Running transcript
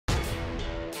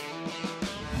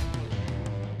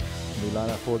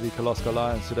lineup for the Kirloskar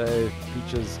Lions today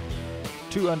features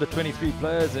 2 under-23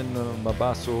 players in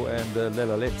Mabaso and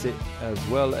Lelaletse, as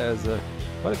well as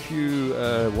quite a few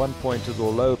one-pointers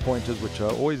or low-pointers, which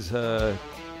are always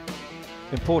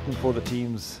important for the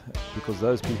teams, because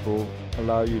those people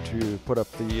allow you to put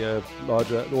up the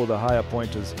larger or the higher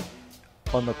pointers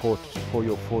on the court for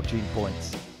your 14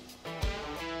 points.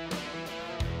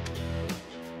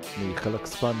 The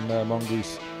Kirloskar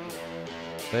Mongoose,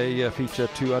 they feature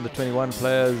 2 under-21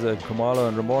 players, Kumalo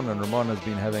and Ramon has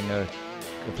been having a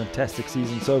fantastic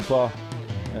season so far,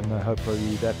 and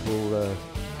hopefully that will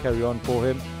carry on for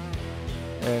him.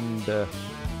 And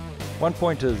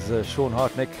one-pointers, Sean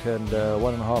Hartneck and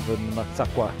 1.5 in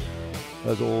Matsakwa.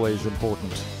 Those are always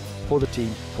important for the team,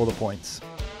 for the points.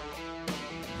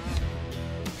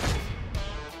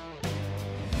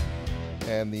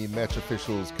 And the match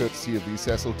officials, courtesy of the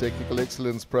Sasol Technical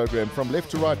Excellence Program. From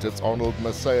left to right, it's Arnold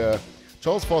Masaya,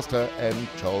 Charles Foster and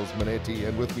Charles Manetti.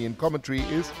 And with me in commentary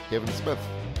is Kevin Smith.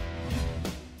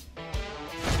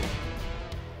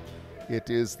 It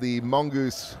is the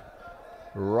Mongoose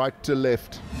right to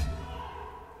left.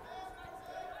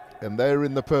 And they're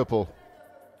in the purple.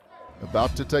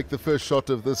 About to take the first shot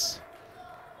of this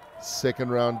second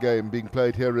round game being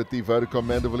played here at the Vodacom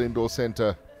Mandeville Indoor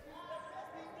Centre.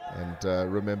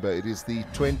 And remember, it is the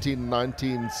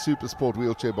 2019 Supersport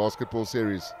Wheelchair Basketball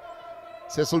Series.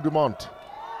 Cecil Dumont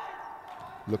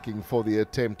looking for the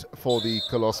attempt for the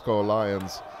Kirloskar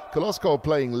Lions. Kirloskar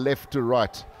playing left to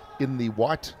right in the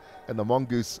white, and the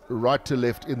Mongoose right to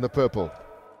left in the purple.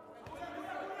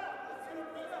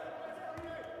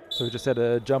 So we just had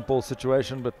a jump ball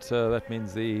situation, but that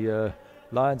means the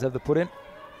Lions have the put in.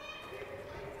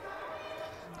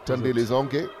 Tandile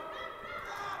Zonke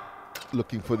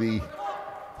looking for the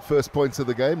first points of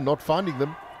the game, not finding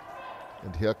them.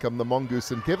 And here come the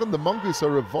Mongoose. And Kevin, the Mongoose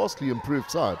are a vastly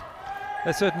improved side.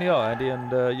 They certainly are, Andy,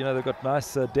 and you know, they've got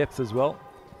nice depth as well.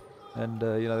 And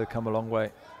you know, they've come a long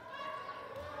way.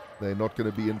 They're not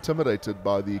going to be intimidated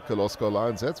by the Kirloskar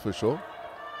Lions, that's for sure.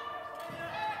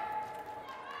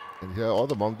 And here are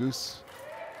the Mongoose.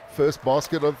 First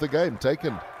basket of the game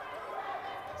taken.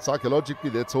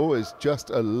 Psychologically, that's always just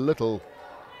a little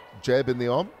jab in the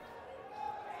arm.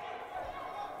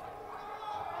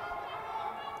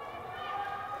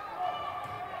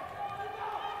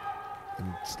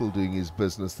 And still doing his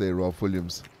business there, Ralph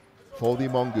Williams, for the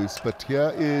Mongoose. But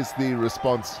here is the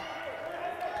response.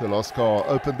 Kirloskar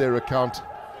opened their account,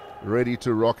 ready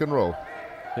to rock and roll.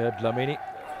 Yeah, Dlamini,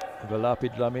 Valapi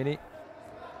Dlamini.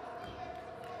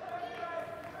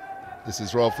 This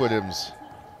is Ralph Williams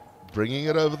bringing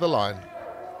it over the line.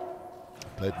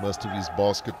 Played most of his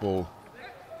basketball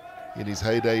in his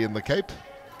heyday in the Cape.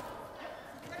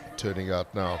 Turning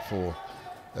out now for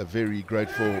a very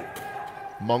grateful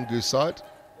Mongoose side.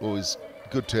 Always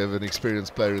good to have an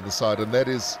experienced player in the side, and that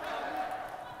is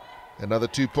another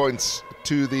 2 points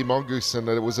to the Mongoose, and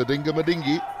it was Adinga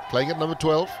Madingi playing at number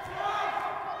 12.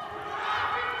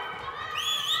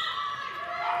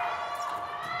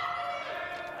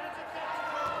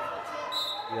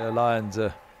 The Lions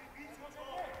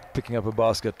picking up a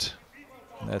basket.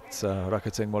 That's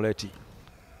Raketseng Moletti.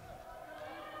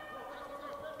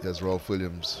 Here's Ralph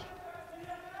Williams.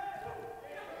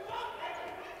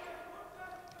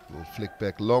 Little flick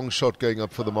back, long shot going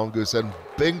up for the Mongoose, and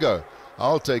bingo!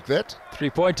 I'll take that.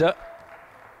 3-pointer.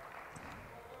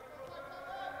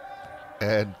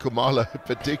 And Kumalo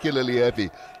particularly happy.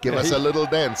 Give us a little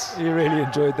dance. He really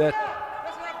enjoyed that.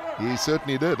 He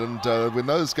certainly did, and when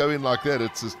those go in like that,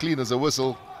 it's as clean as a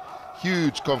whistle.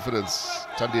 Huge confidence.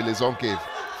 Tandile Zonke,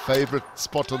 favorite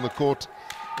spot on the court,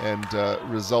 and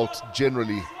result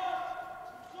generally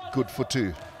good for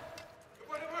 2.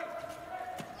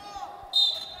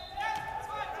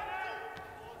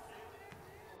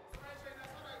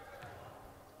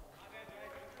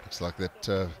 Looks like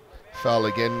that foul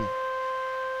again.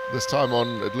 This time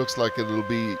on, it looks like it'll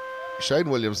be Shane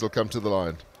Williams will come to the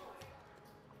line.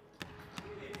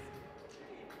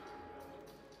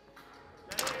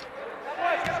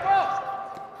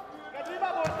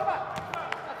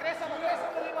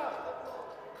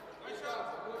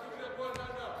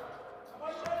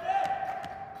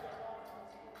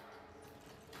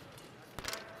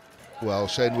 Well,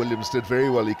 Shane Williams did very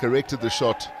well. He corrected the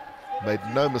shot, made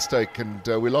no mistake, and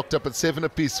we're locked up at 7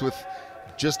 apiece with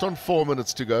just on 4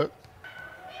 minutes to go.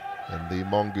 And the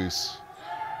Mongoose,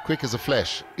 quick as a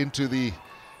flash, into the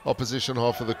opposition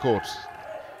half of the court.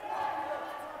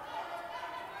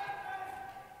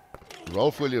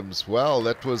 Rolf Williams, well,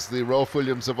 that was the Rolf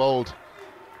Williams of old.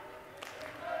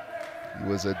 He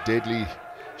was a deadly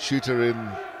shooter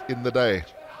in the day.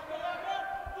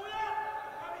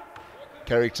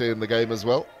 character in the game as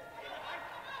well.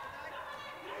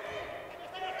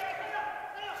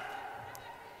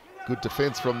 Good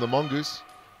defense from the Mongoose,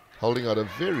 holding out a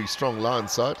very strong line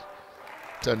side.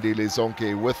 Tandile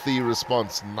Zonke with the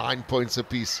response, 9 points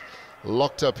apiece,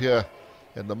 locked up here,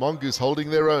 and the Mongoose holding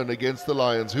their own against the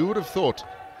Lions. Who would have thought?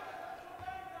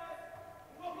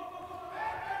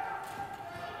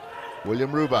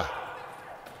 William Ruba.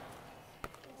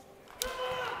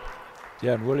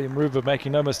 Yeah, and William Ruba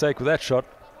making no mistake with that shot.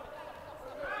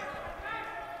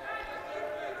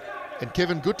 And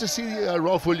Kevin, good to see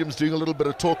Ralph Williams doing a little bit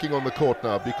of talking on the court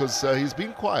now, because he's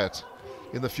been quiet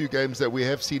in the few games that we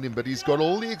have seen him, but he's got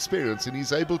all the experience and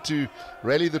he's able to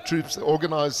rally the troops,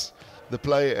 organize the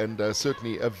play, and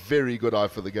certainly a very good eye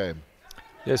for the game.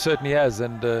 Yeah, certainly has,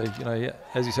 and you know,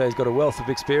 as you say, he's got a wealth of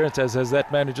experience, as has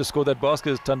that man who just scored that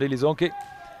basket, Tandile Zonke.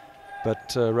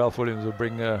 But Ralph Williams will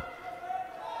bring a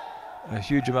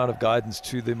huge amount of guidance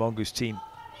to the Mongoose team.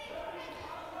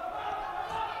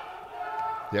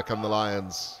 Here come the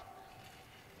Lions.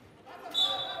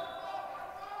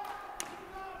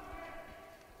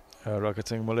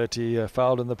 Rakating Moletti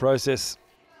fouled in the process,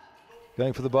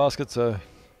 going for the basket, so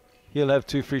he'll have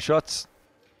 2 free shots.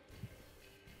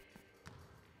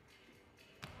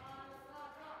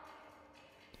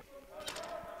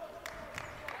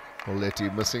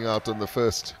 Moletti missing out on the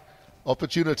first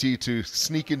opportunity to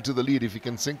sneak into the lead if he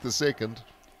can sink the second.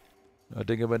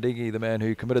 Dinga Mandingi, the man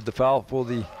who committed the foul for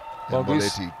the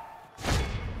Mongoose.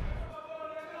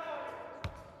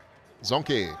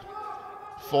 Zonke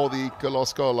for the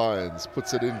Kirloskar Lions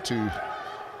puts it into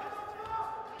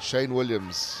Shane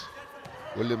Williams.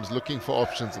 Williams looking for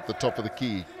options at the top of the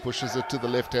key, pushes it to the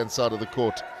left-hand side of the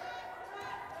court.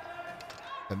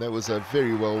 And that was a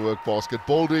very well-worked basket.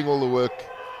 Ball doing all the work,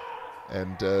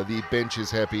 and the bench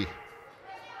is happy.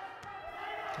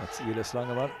 That's Ila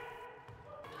Slangerman.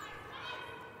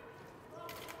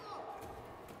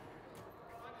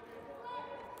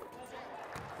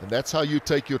 And that's how you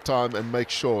take your time and make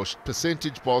sure.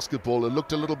 Percentage basketball, it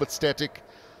looked a little bit static,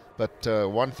 but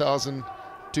 1,000,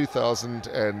 2,000,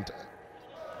 and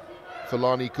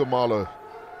Fulani Kumalo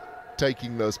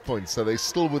taking those points. So they're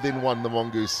still within 1, the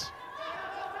Mongoose.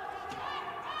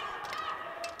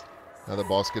 Now the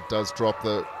basket does drop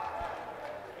though.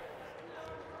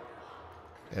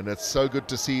 And it's so good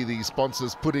to see the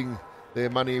sponsors putting their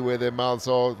money where their mouths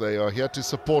are. They are here to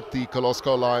support the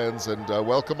Kirloskar Lions, and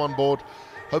welcome on board.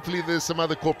 Hopefully there's some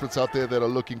other corporates out there that are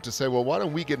looking to say, well, why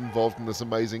don't we get involved in this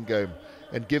amazing game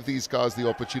and give these guys the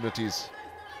opportunities.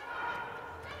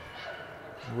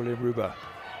 William Ruba.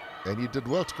 And he did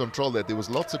well to control that. There was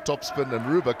lots of top spin, and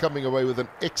Ruba coming away with an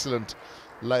excellent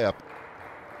layup.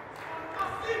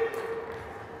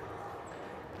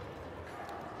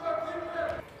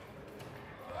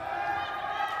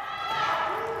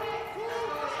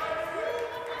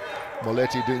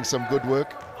 Moletti doing some good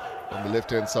work on the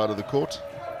left-hand side of the court.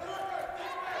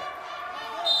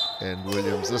 And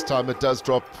Williams, this time it does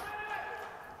drop.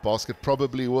 Basket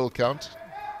probably will count.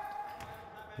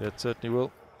 It certainly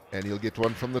will. And he'll get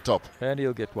one from the top. And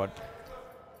he'll get one.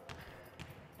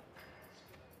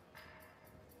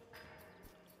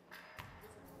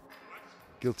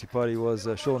 Guilty party was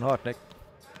Sean Hartneck.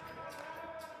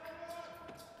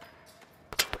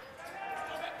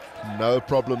 No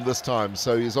problem this time.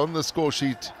 So he's on the score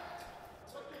sheet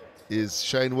is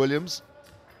Shane Williams.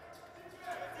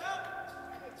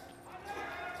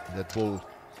 That ball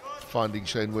finding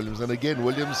Shane Williams. And again,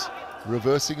 Williams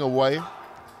reversing away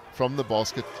from the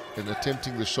basket and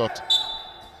attempting the shot.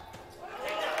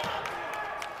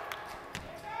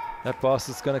 That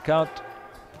basket's going to count.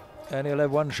 And he'll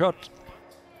have one shot.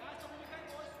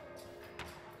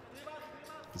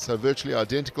 So virtually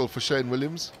identical for Shane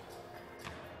Williams.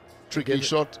 Tricky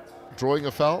shot, drawing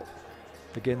a foul.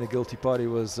 Again, the guilty party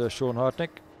was Sean Hartneck.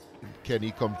 Can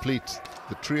he complete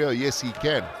the trio? Yes, he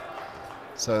can.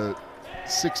 So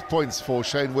 6 points for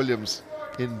Shane Williams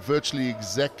in virtually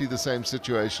exactly the same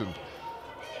situation.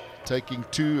 Taking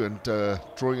 2 and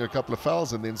drawing a couple of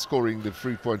fouls and then scoring the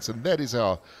 3 points. And that is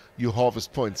how you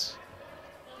harvest points.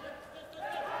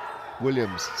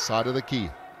 Williams, side of the key,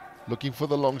 looking for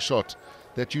the long shot.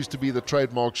 That used to be the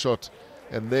trademark shot.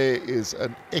 And there is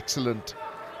an excellent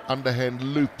underhand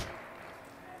loop.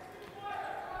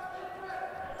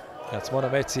 That's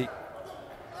Monametsi.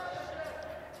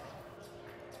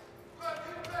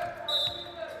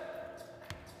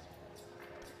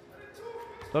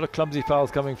 A lot of clumsy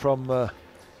fouls coming from the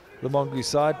Mongoose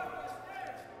side.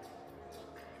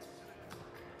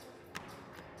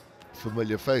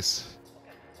 Familiar face.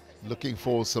 Looking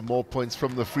for some more points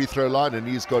from the free throw line, and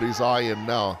he's got his eye in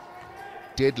now.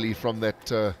 Deadly from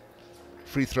that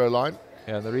free throw line.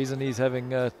 Yeah, and the reason he's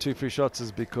having 2 free shots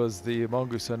is because the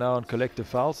Mongoose are now on collective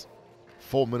fouls.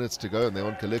 4 minutes to go and they're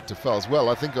on collective fouls. Well,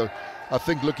 I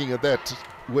think looking at that,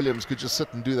 Williams could just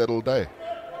sit and do that all day.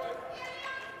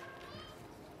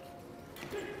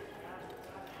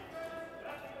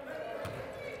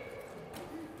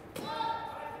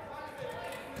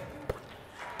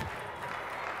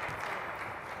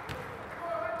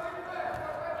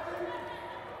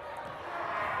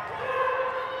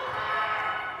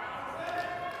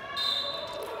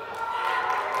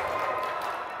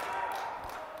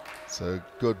 So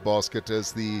good basket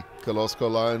as the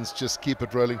Kirloskar Lions just keep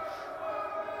it rolling.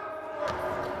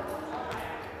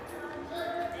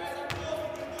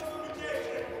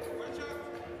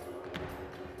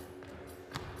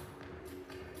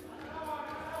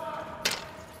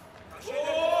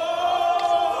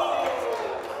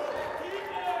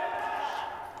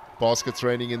 Baskets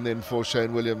raining in then for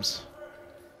Shane Williams,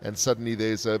 and suddenly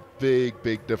there's a big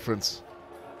difference.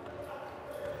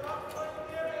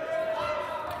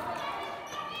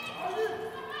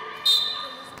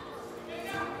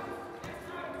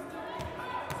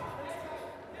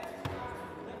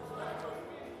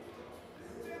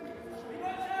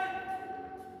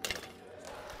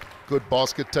 Good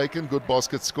basket taken, good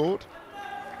basket scored.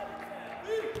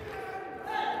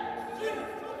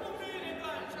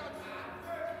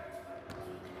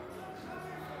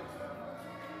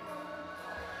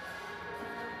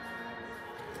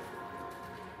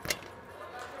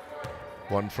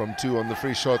 One from 2 on the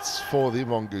free shots for the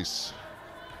Mongoose.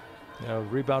 Yeah,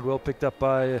 rebound well picked up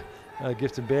by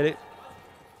Gifton Bailey.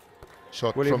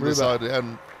 Shot William from Ruber. the side,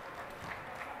 and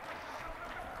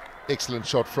excellent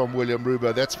shot from William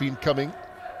Ruber. That's been coming.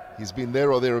 He's been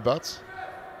there or thereabouts.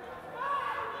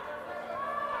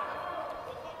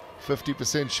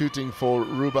 50% shooting for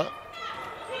Ruber.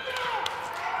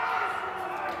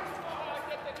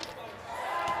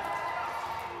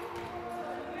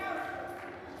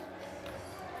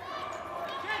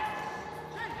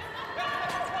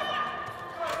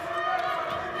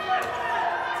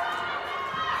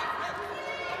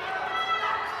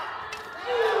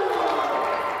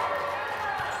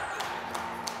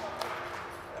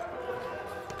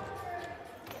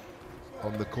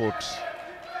 On the court,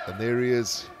 and there he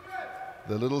is,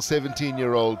 the little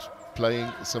 17-year-old playing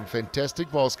some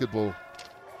fantastic basketball,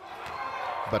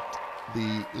 but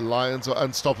the Lions are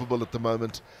unstoppable at the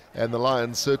moment, and the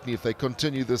Lions certainly, if they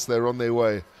continue this, they're on their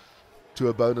way to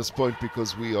a bonus point,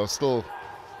 because we are still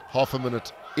half a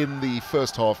minute in the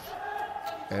first half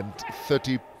and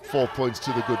 34 points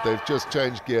to the good. They've just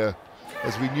changed gear,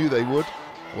 as we knew they would,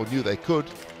 or knew they could.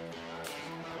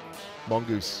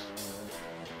 Mongoose,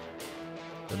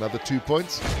 another 2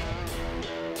 points.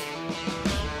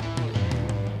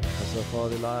 So far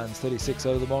the Lions 36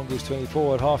 over the Mongoose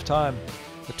 24 at half time.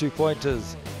 The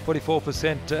 2-pointers,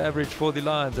 44% average for the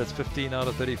Lions. That's 15 out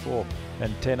of 34,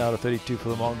 and 10 out of 32 for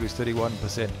the Mongoose,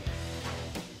 31%.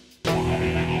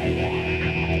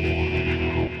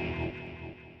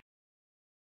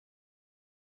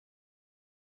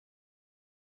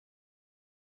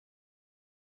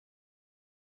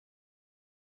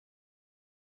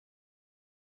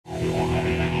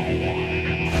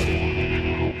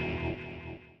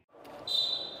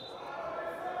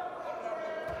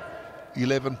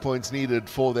 $11 points needed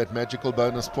for that magical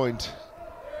bonus point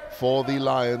for the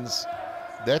Lions.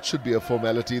 That should be a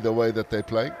formality, the way that they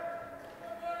play,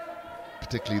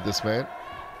 particularly this man,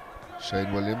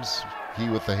 Shane Williams, he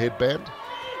with the headband.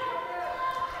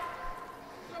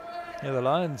 Yeah, the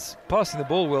Lions passing the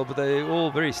ball well, but they're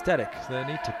all very static. They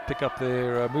need to pick up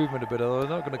their movement a bit. They're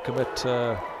not going to commit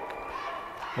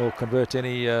or convert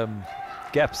any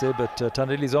gaps there, but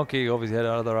Tandile Zonke obviously had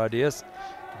other ideas.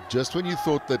 Just when you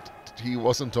thought that he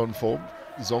wasn't on form,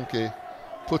 Zonke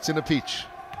puts in a peach.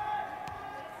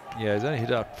 Yeah, he's only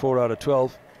hit out 4 out of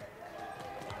 12.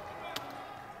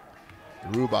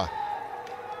 Ruba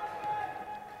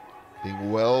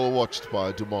being well watched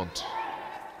by Dumont.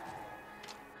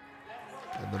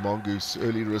 And the Mongoose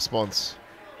early response.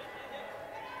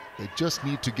 They just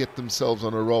need to get themselves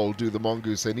on a roll, do the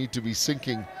Mongoose. They need to be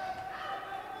sinking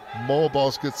more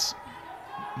baskets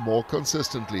more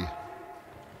consistently.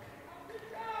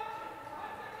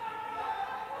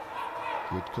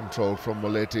 Good control from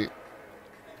Moletti.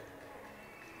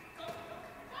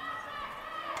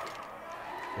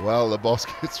 Well, the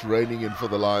basket's raining in for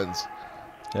the Lions.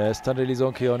 Yes, Tandile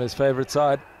Zonke on his favourite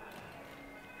side.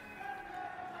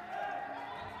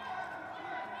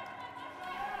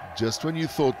 Just when you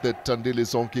thought that Tandile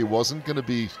Zonke wasn't going to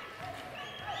be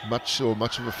much of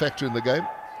a factor in the game,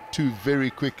 2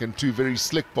 very quick and 2 very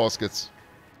slick baskets.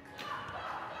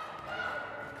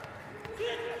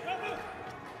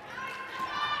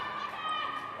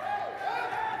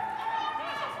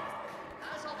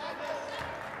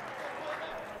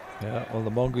 Yeah, well, the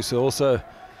Mongoose are also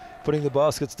putting the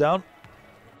baskets down.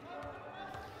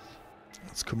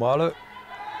 It's Khumalo.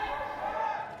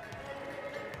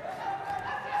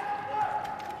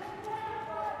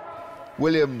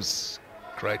 Williams,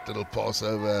 great little pass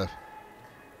over.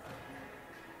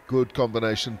 Good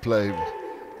combination play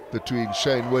between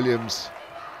Shane Williams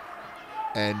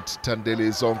and Tandeli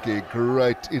Zonke.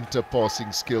 Great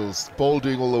interpassing skills. Ball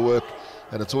doing all the work,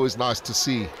 and it's always nice to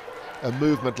see a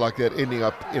movement like that ending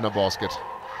up in a basket.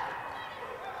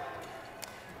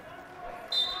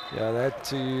 Yeah,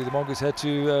 the Mongoose had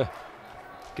to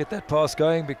get that pass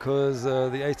going because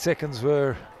the 8 seconds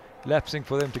were lapsing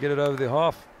for them to get it over the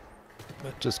half,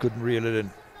 but just couldn't reel it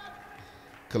in.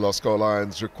 Kirloskar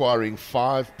Lions requiring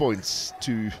 5 points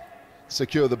to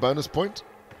secure the bonus point,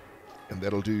 and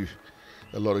that'll do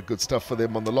a lot of good stuff for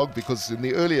them on the log, because in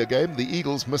the earlier game the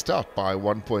Eagles missed out by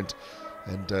 1 point,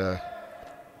 and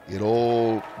it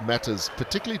all matters,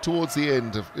 particularly towards the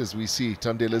end, as we see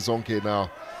Tandele Zonke now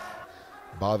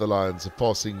by the Lions are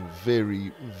passing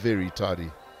very, very tidy.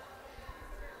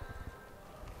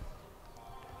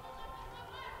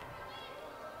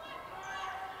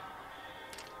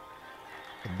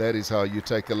 And that is how you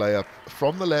take a layup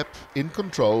from the lap, in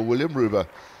control. William Ruber,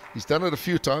 he's done it a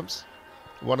few times.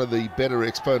 One of the better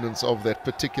exponents of that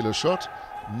particular shot.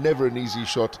 Never an easy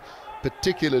shot,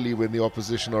 particularly when the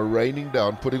opposition are raining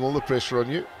down, putting all the pressure on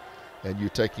you, and you're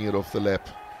taking it off the lap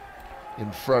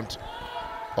in front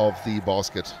of the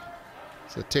basket.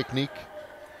 It's a technique,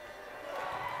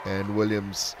 and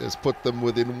Williams has put them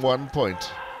within 1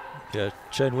 point. Yeah,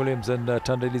 Shane Williams and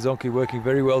Tandeli Zonke working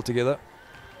very well together.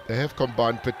 They have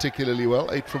combined particularly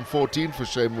well. 8 from 14 for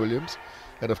Shane Williams,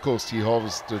 and of course he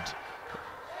harvested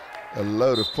a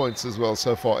load of points as well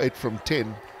so far, 8 from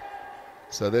 10.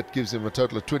 So that gives him a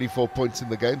total of 24 points in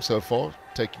the game so far,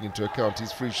 taking into account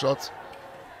his free shots.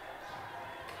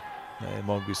 The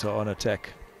Mongoose are on attack.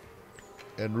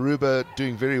 And Ruber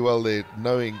doing very well there,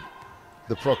 knowing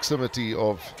the proximity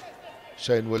of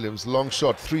Shane Williams. Long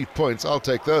shot, 3 points, I'll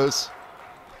take those.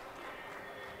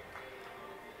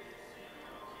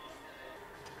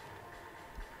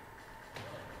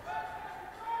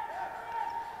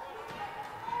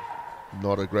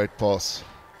 Not a great pass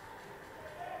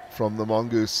from the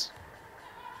Mongoose.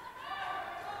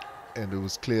 And it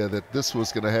was clear that this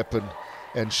was going to happen.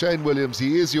 And Shane Williams,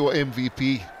 he is your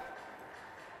MVP.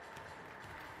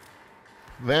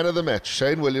 Man of the match,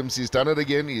 Shane Williams, he's done it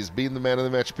again. He's been the man of the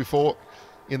match before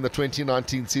in the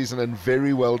 2019 season, and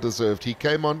very well deserved. He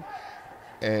came on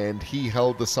and he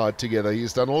held the side together.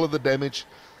 He's done all of the damage.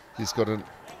 He's got an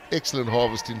excellent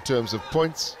harvest in terms of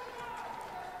points.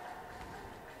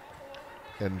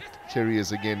 And Kerry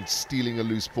is again stealing a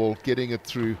loose ball, getting it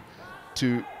through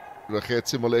to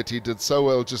Rakhetsi Moletti. He did so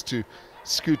well just to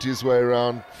scoot his way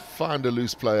around, find a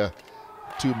loose player.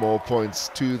 2 more points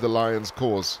to the Lions'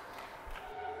 cause.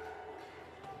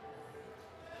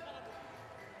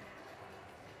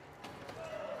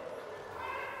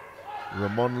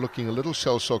 Ramon looking a little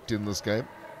shell-shocked in this game.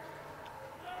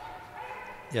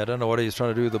 Yeah, I don't know what he was trying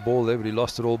to do with the ball there, but he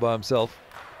lost it all by himself.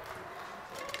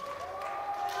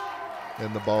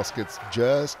 And the baskets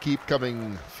just keep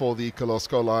coming for the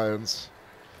Kirloskar Lions.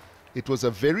 It was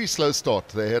a very slow start.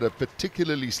 They had a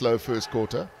particularly slow first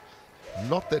quarter.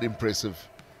 Not that impressive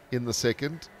in the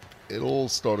second. It all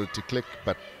started to click,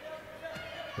 but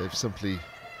they've simply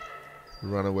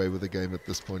run away with the game at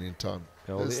this point in time.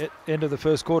 Well, the end of the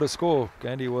first quarter score,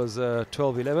 Gandhi, was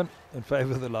 12-11 in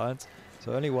favour of the Lions.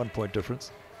 So only 1 point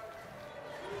difference.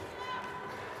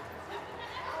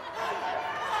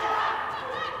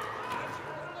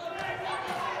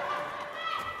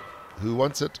 Who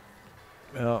wants it?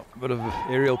 A bit of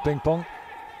aerial ping pong.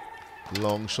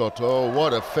 Long shot. Oh,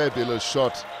 what a fabulous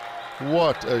shot.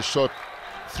 What a shot.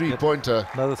 3-pointer.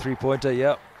 Yep. Another 3-pointer,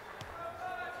 yeah.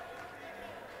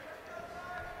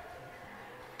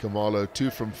 Khumalo 2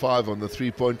 from 5 on the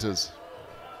 3-pointers.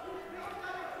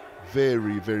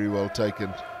 Very, very well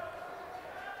taken.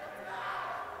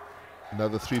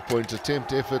 Another 3-point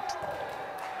attempt effort,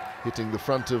 hitting the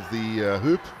front of the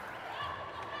hoop.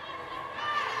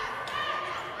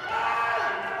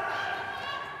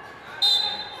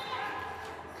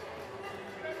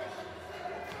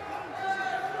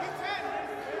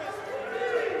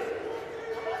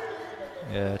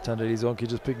 Yeah, Tandeli Zonke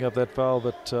just picking up that foul,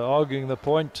 but arguing the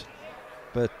point.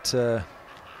 But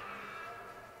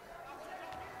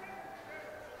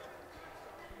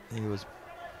he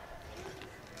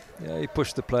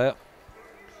pushed the player.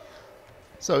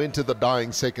 So into the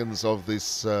dying seconds of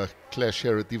this clash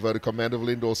here at the Vodacom Mandeville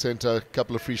Indoor Centre. A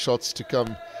couple of free shots to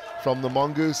come from the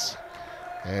Mongoose.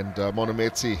 And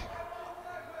Monometsi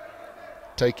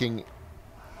taking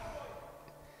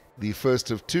the first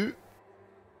of two.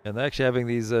 And they're actually having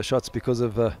these shots because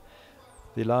of the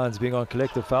Lions being on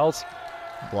collective fouls.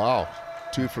 Wow,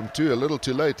 2 from 2, a little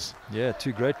too late. Yeah,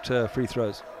 2 great free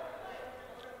throws.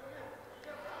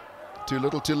 Too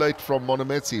little too late from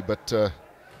Monometsi, but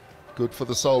good for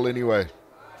the soul anyway.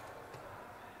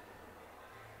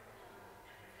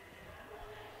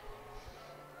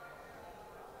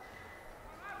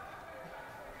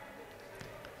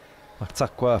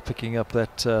 Matsakwa picking up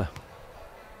that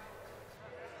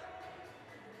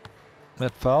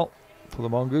foul for the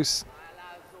Mongoose.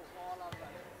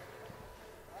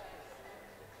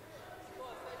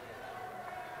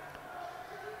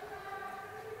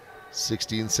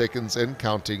 "16 seconds and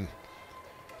counting."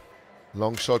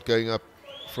 Long shot going up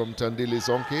from Tandile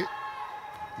Zonke.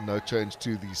 No change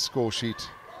to the score sheet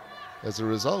as a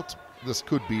result. This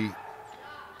could be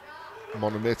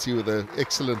Monometsi with an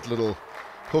excellent little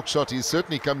hook shot. He's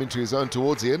certainly come into his own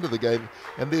towards the end of the game,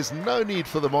 and there's no need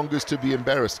for the Mongoose to be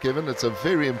embarrassed, Kevin. It's a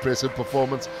very impressive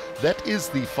performance. That is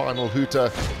the final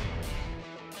hooter.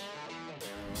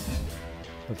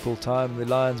 At full time, the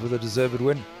Lions with a deserved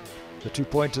win. The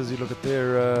 2-pointers, you look at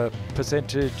their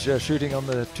percentage shooting on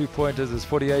the 2-pointers is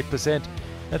 48%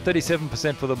 and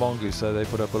 37% for the Mongoose. So they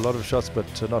put up a lot of shots, but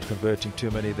not converting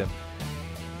too many of them.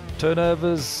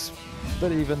 Turnovers, a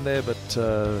bit even there, but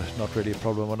not really a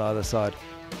problem on either side.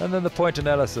 And then the point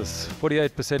analysis,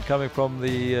 48% coming from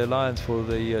the Lions for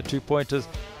the 2-pointers,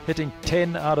 hitting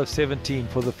 10 out of 17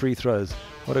 for the free throws.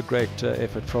 What a great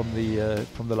effort from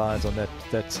the Lions on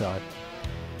that side.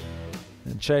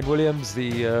 And Shane Williams,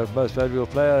 the most valuable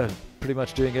player, pretty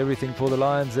much doing everything for the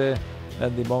Lions there.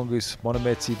 And the Mongoose,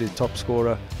 Monometsi, the top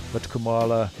scorer, but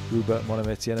Kumala, Ruba,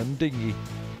 Monometsi and Ndingi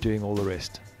doing all the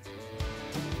rest.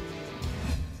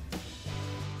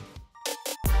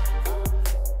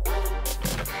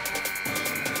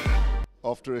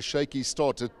 After a shaky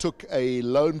start, it took a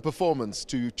lone performance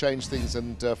to change things,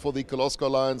 and for the Kirloskar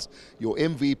Lions, your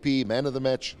MVP, man of the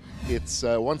match, it's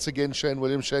once again Shane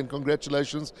Williams. Shane,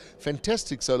 congratulations.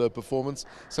 Fantastic solo performance.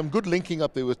 Some good linking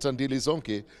up there with Tandile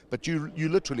Zonke, but you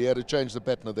literally had to change the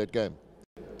pattern of that game.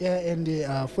 Yeah, and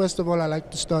first of all, I'd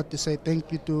like to start to say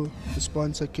thank you to the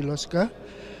sponsor, Kirloskar.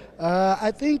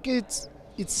 I think it's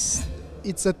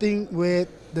a thing where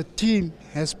the team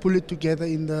has pulled it together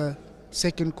in the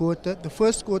second quarter. The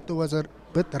first quarter was a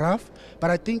bit rough,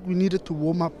 but I think we needed to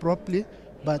warm up properly.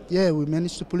 But yeah, we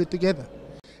managed to pull it together.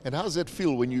 And how does that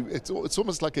feel when it's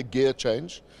almost like a gear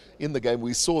change in the game?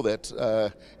 We saw that,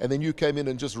 and then you came in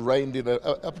and just reined in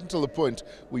up until the point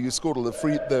where you scored all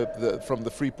from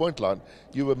the free point line.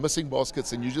 You were missing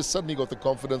baskets, and you just suddenly got the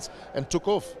confidence and took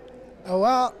off.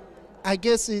 Well, I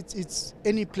guess it's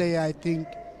any player. I think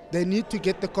they need to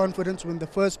get the confidence when the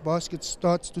first basket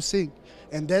starts to sink,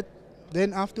 and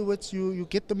then afterwards you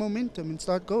get the momentum and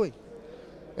start going.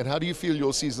 And how do you feel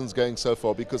your season's going so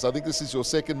far? Because I think this is your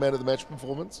second man of the match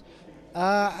performance.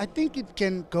 I think it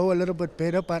can go a little bit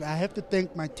better, but I have to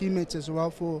thank my teammates as well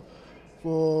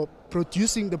for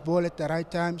producing the ball at the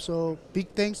right time. So big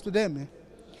thanks to them. Eh?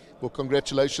 Well,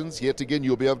 congratulations. Yet again,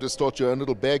 you'll be able to start your own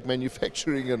little bag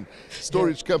manufacturing and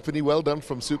storage company. Well done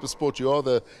from Supersport. You are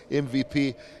the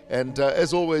MVP. And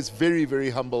as always, very,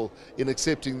 very humble in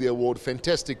accepting the award.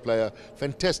 Fantastic player,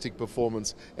 fantastic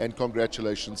performance, and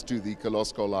congratulations to the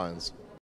Kirloskar Lions.